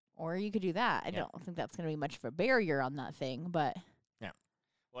toes. Or you could do that. I don't think that's going to be much of a barrier on that thing, but... Yeah.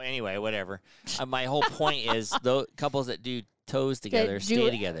 Well, anyway, whatever. My whole point is those couples that do toes together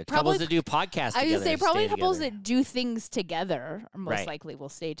stay together. Couples that do podcasts together I would say probably couples together. That do things together most likely will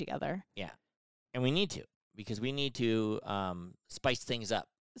stay together. Yeah. And we need to. because we need to spice things up.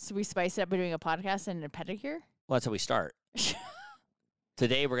 So we spice it up by doing a podcast and a pedicure? Well, that's how we start.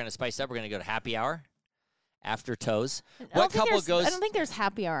 Today, we're going to spice up. We're going to go to happy hour after toes. What couple goes? I don't think there's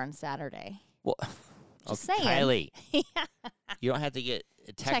happy hour on Saturday. Well, Just saying. Kylie, you don't have to get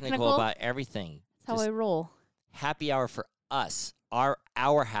technical about everything. That's how I roll. Happy hour for us, our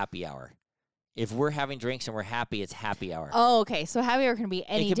happy hour. If we're having drinks and we're happy, it's happy hour. Oh, okay. So happy hour can be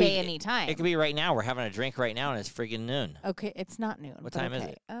any day, any time. It could be right now. We're having a drink right now, and it's friggin' noon. Okay, it's not noon. What time is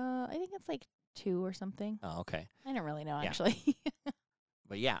it? I think it's like 2 or something. Oh, okay. I don't really know, actually.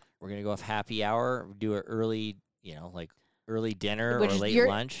 But yeah, we're going to go off happy hour, do an early, like early dinner or late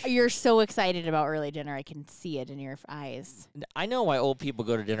lunch. You're so excited about early dinner. I can see it in your eyes. I know why old people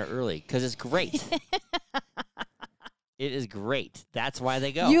go to dinner early, because it's great. It is great. That's why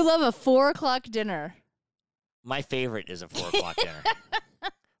they go. You love a 4 o'clock dinner. My favorite is a 4 o'clock dinner.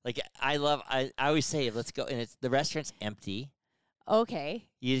 Like, I always say, let's go. And the restaurant's empty. Okay.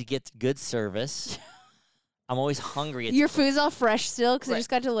 You get good service. I'm always hungry. Your food's all fresh still because it just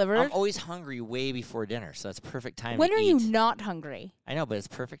got delivered? I'm always hungry way before dinner, so that's perfect time to eat. When are you not hungry? I know, but it's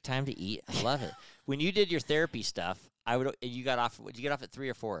perfect time to eat. I love it. When you did your therapy stuff, would you get off at 3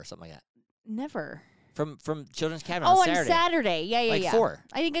 or 4 or something like that? Never. From Children's Cabin on Saturday. On Saturday. Yeah. Like 4.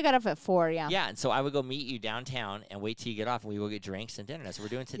 I think I got off at 4, yeah. Yeah, and so I would go meet you downtown and wait till you get off, and we will get drinks and dinner. That's what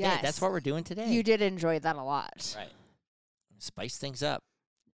we're doing today. Yes. That's what we're doing today. You did enjoy that a lot. Right. Spice things up.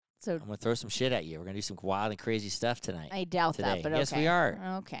 So I'm going to throw some shit at you. We're going to do some wild and crazy stuff tonight. I doubt today. that, but yes, okay. we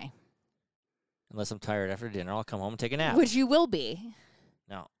are. Okay. Unless I'm tired after dinner, I'll come home and take a nap. Which you will be.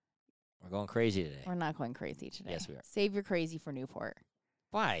 No. We're going crazy today. We're not going crazy today. Yes, we are. Save your crazy for Newport.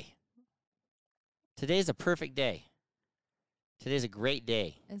 Why? Today's a perfect day. Today's a great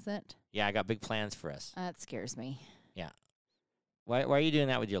day. Is it? Yeah, I got big plans for us. That scares me. Yeah. Why are you doing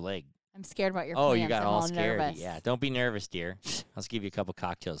that with your leg? I'm scared about your plans. Oh, you got I'm all scared. Nervous. Yeah, don't be nervous, dear. I'll just give you a couple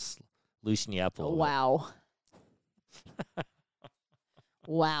cocktails, loosen you up a little Wow.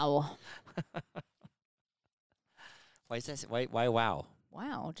 Wow. Why is that? Why wow?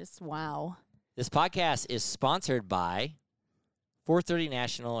 Wow, just wow. This podcast is sponsored by 430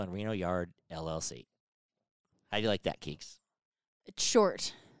 National and Reno Yard LLC. How do you like that, Keeks? It's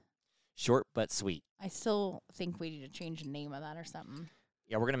short. Short but sweet. I still think we need to change the name of that or something.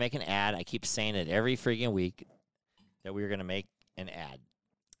 Yeah, we're going to make an ad. I keep saying it every freaking week that we're going to make an ad.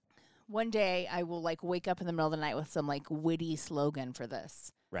 One day I will wake up in the middle of the night with some witty slogan for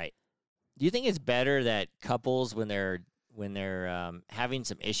this. Right. Do you think it's better that couples, when they're having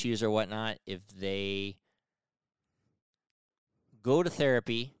some issues or whatnot, if they go to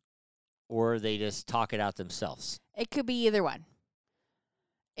therapy or they just talk it out themselves? It could be either one.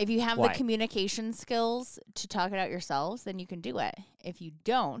 If you have Why? the communication skills to talk it out yourselves, then you can do it. If you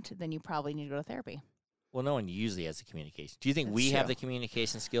don't, then you probably need to go to therapy. Well, no one usually has the communication. Do you think That's we true. have the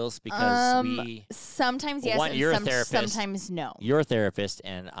communication skills because we... Sometimes yes, and you're a therapist. Sometimes no. You're a therapist,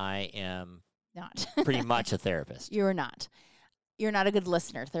 and I am Not. pretty much a therapist. You're not. You're not a good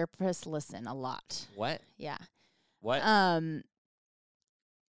listener. Therapists listen a lot. What? Yeah. What?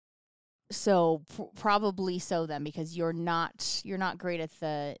 So probably so then, because you're not great at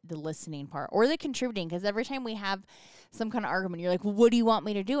the listening part or the contributing, because every time we have some kind of argument, you're like, well, what do you want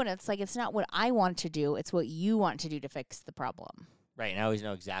me to do? And it's it's not what I want to do. It's what you want to do to fix the problem. Right. And I always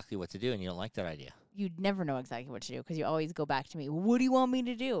know exactly what to do, and you don't like that idea. You'd never know exactly what to do because you always go back to me. What do you want me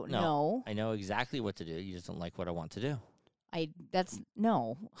to do? No. I know exactly what to do. You just don't like what I want to do.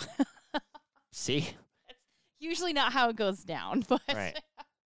 No. See? That's usually not how it goes down, but right.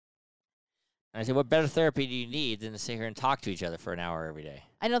 And I said, what better therapy do you need than to sit here and talk to each other for an hour every day?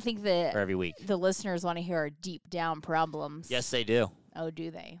 I don't think or every week. The listeners want to hear our deep down problems. Yes, they do. Oh,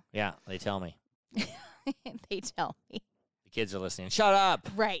 do they? Yeah, they tell me. They tell me. The kids are listening. Shut up.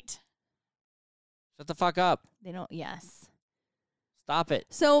 Right. Shut the fuck up. They don't. Yes. Stop it.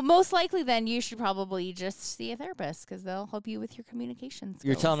 So most likely then you should probably just see a therapist because they'll help you with your communication skills.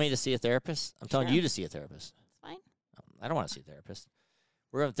 You're telling me to see a therapist? I'm telling Sure. you to see a therapist. It's fine. I don't want to see a therapist.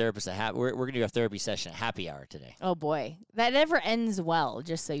 We're going to therapist we're going to do a therapy session at happy hour today. Oh boy, that never ends well.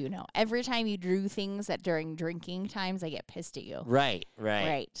 Just so you know, every time you do things that during drinking times, I get pissed at you. Right.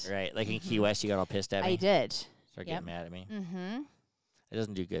 Like in Key West, you got all pissed at me. I did. Start getting mad at me. Mm-hmm. It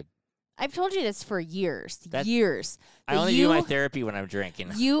doesn't do good. I've told you this for years. Years. I only do my therapy when I'm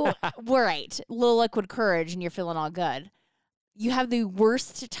drinking. You were right. Little liquid courage, and you're feeling all good. You have the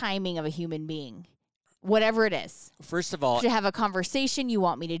worst timing of a human being. Whatever it is. First of all, to have a conversation, you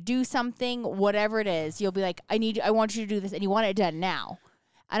want me to do something, whatever it is, you'll be like, I want you to do this, and you want it done now.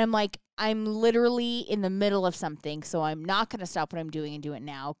 And I'm like, I'm literally in the middle of something, so I'm not going to stop what I'm doing and do it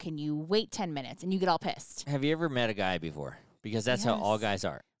now. Can you wait 10 minutes? And you get all pissed. Have you ever met a guy before? Because that's how all guys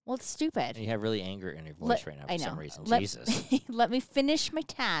are. Well, it's stupid. And you have really anger in your voice right now for some reason. Jesus. Let me finish my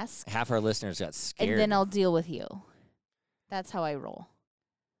task. Half our listeners got scared. And then I'll deal with you. That's how I roll.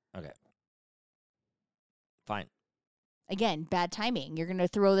 Okay. Fine. Again, bad timing. You're going to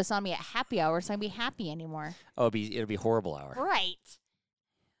throw this on me at happy hour. It's not going to be happy anymore. Oh, it'll be horrible hour. Right.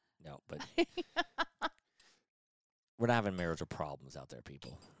 No, but we're not having marital problems out there,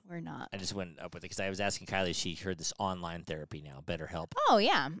 people. We're not. I just went up with it because I was asking Kylie. She heard this online therapy now, BetterHelp. Oh,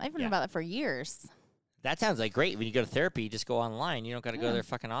 yeah. I've been about that for years. That sounds like great. When you go to therapy, you just go online. You don't got to go to their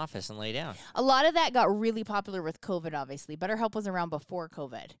fucking office and lay down. A lot of that got really popular with COVID, obviously. BetterHelp was around before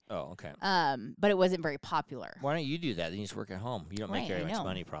COVID. Oh, okay. But it wasn't very popular. Why don't you do that? Then you just work at home. You don't make very much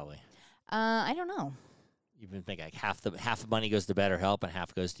money, probably. I don't know. You've been making like half the money goes to BetterHelp and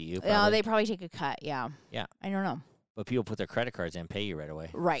half goes to you. No, they probably take a cut. Yeah. Yeah. I don't know. But people put their credit cards in and pay you right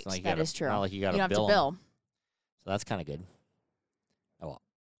away. Right. Like that is true. Not like you got to bill. bill. So that's kind of good. Oh, well.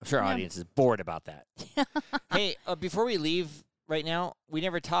 I'm sure our audience is bored about that. Hey, before we leave right now, we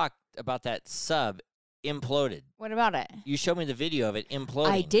never talked about that sub imploded. What about it? You showed me the video of it imploding.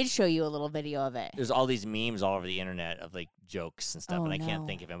 I did show you a little video of it. There's all these memes all over the internet of like jokes and stuff, and I can't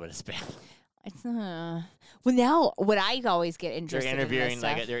think of it, but it's bad. It's well now what I always get interested they're interviewing in this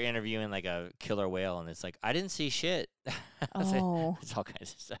stuff. they're interviewing like a killer whale, and it's like I didn't see shit. Oh, it's all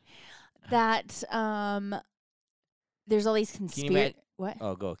kinds of stuff. That there's all these conspiracy. What?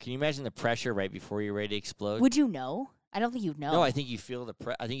 Oh, go. Can you imagine the pressure right before you're ready to explode? Would you know? I don't think you'd know. No, I think you feel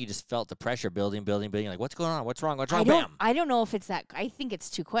I think you just felt the pressure building. Like, what's going on? What's wrong? What's wrong? Bam. I don't know if it's that. I think it's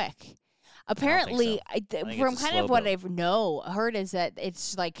too quick. Apparently, from kind of what I've heard is that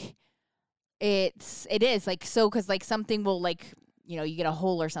it's like it is like so because like something will like you get a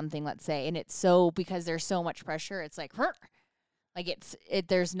hole or something, let's say, and it's so because there's so much pressure, it's like like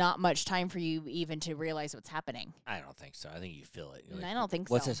there's not much time for you even to realize what's happening. I don't think so. I think you feel it. Like, I don't think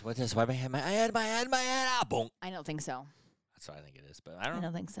what's so. What's this? Why my head? Ah, boom. I don't think so. That's what I think it is, but I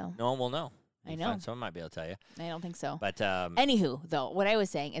don't think so. No one will know. I know. Someone might be able to tell you. I don't think so. But anywho, though, what I was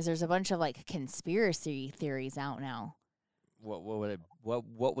saying is there's a bunch of like conspiracy theories out now. What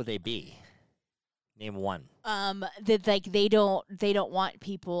would they be? Name one. That like they don't want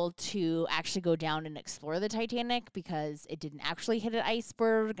people to actually go down and explore the Titanic because it didn't actually hit an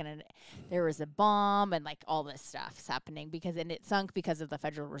iceberg and there was a bomb and like all this stuff is happening and it sunk because of the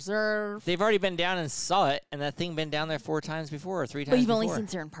Federal Reserve. They've already been down and saw it, and that thing been down there 4 times before or 3 times. But you've before. only seen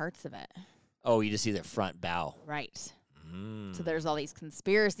certain parts of it. Oh, you just see the front bow. Right. So there's all these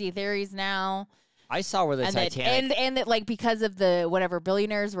conspiracy theories now. I saw where the Titanic... And that, like, because of the whatever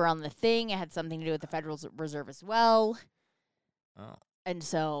billionaires were on the thing, it had something to do with the Federal Reserve as well. Oh. And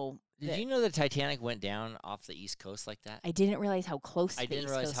so... Did you know the Titanic went down off the East Coast like that? I didn't realize how close to I the didn't East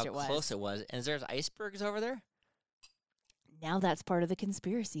realize Coast how close it was. And there's icebergs over there? Now that's part of the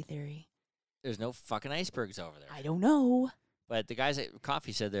conspiracy theory. There's no fucking icebergs over there. I don't know. But the guys at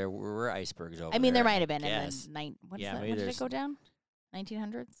Coffee said there were icebergs over there. I mean, there might have been. Yes. When did it go down?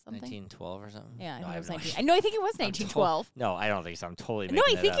 1900s something? 1912 or something? Yeah, I think it was 19. I think it was 1912. No, I don't think so. I'm totally making No,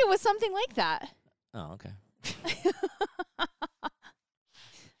 I that think up. it was something like that. Oh, okay.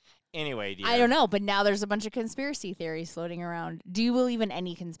 Anyway, I don't know, but now there's a bunch of conspiracy theories floating around. Do you believe in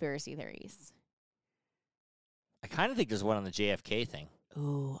any conspiracy theories? I kind of think there's one on the JFK thing.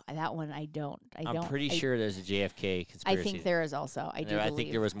 Ooh, that one I don't. I'm pretty sure there's a JFK conspiracy. I think there is also. I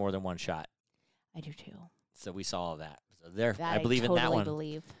think there was more than one shot. I do too. So we saw all that. So there, that I believe in that one.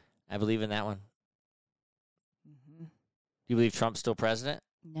 Believe. I believe in that one. Mm-hmm. Do you believe Trump's still president?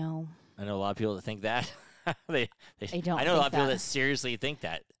 No. I know a lot of people that think that. I don't. I know a lot of people that seriously think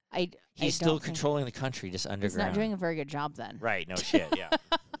that. He's still controlling the country just underground. He's not doing a very good job then. Right. No shit. Yeah.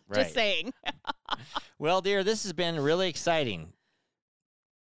 Right. Just saying. Well, dear, this has been really exciting.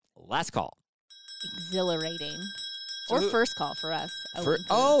 Last call. Exhilarating. So or first call for us.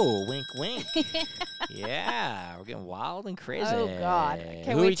 Wink, wink. Yeah, we're getting wild and crazy. Oh, God.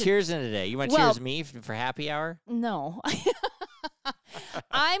 Who are we cheersing today? You want to cheers me for happy hour? No.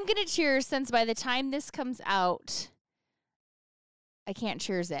 I'm going to cheers since by the time this comes out, I can't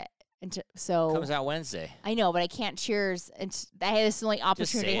cheers it. So comes out Wednesday. I know, but I can't cheers. This is the only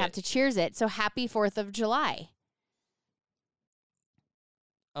opportunity I have to cheers it. So happy 4th of July.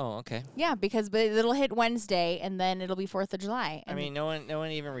 Oh, okay. Yeah, because it'll hit Wednesday and then it'll be 4th of July. I mean, no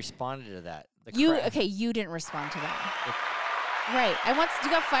one even responded to that. You didn't respond to that. Right. You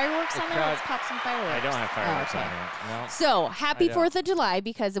got fireworks on there? Let's pop some fireworks. I don't have fireworks on there. No. So, happy 4th of July,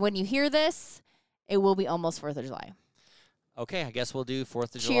 because when you hear this, it will be almost 4th of July. Okay, I guess we'll do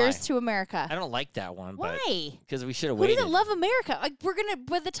 4th of July. Cheers to America. I don't like that one. Why? Because we should have Who waited. doesn't love America? Like, we're gonna.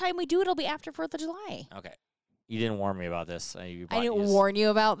 By the time we do it, it'll be after 4th of July. Okay. You didn't warn me about this. I didn't warn you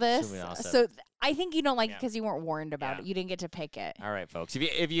about this. So I think you don't like it because you weren't warned about it. You didn't get to pick it. All right, folks.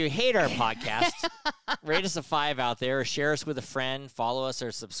 If you hate our podcast, rate us a 5 out there, or share us with a friend, follow us,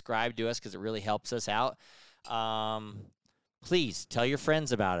 or subscribe to us because it really helps us out. Please tell your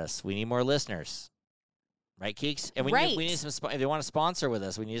friends about us. We need more listeners. Right, Keeks? And we need some. If they want to sponsor with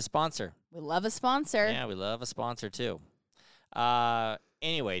us, we need a sponsor. We love a sponsor. Yeah, we love a sponsor too.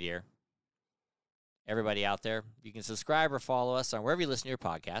 Anyway, dear, everybody out there, you can subscribe or follow us on wherever you listen to your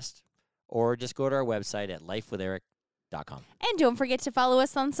podcast, or just go to our website at lifewitheric.com. And don't forget to follow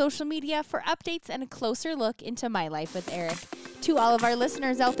us on social media for updates and a closer look into My Life with Eric. To all of our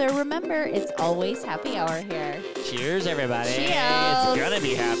listeners out there, remember, it's always happy hour here. Cheers, everybody. Cheers. It's gonna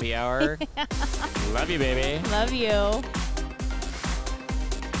be happy hour. Love you, baby. Love you.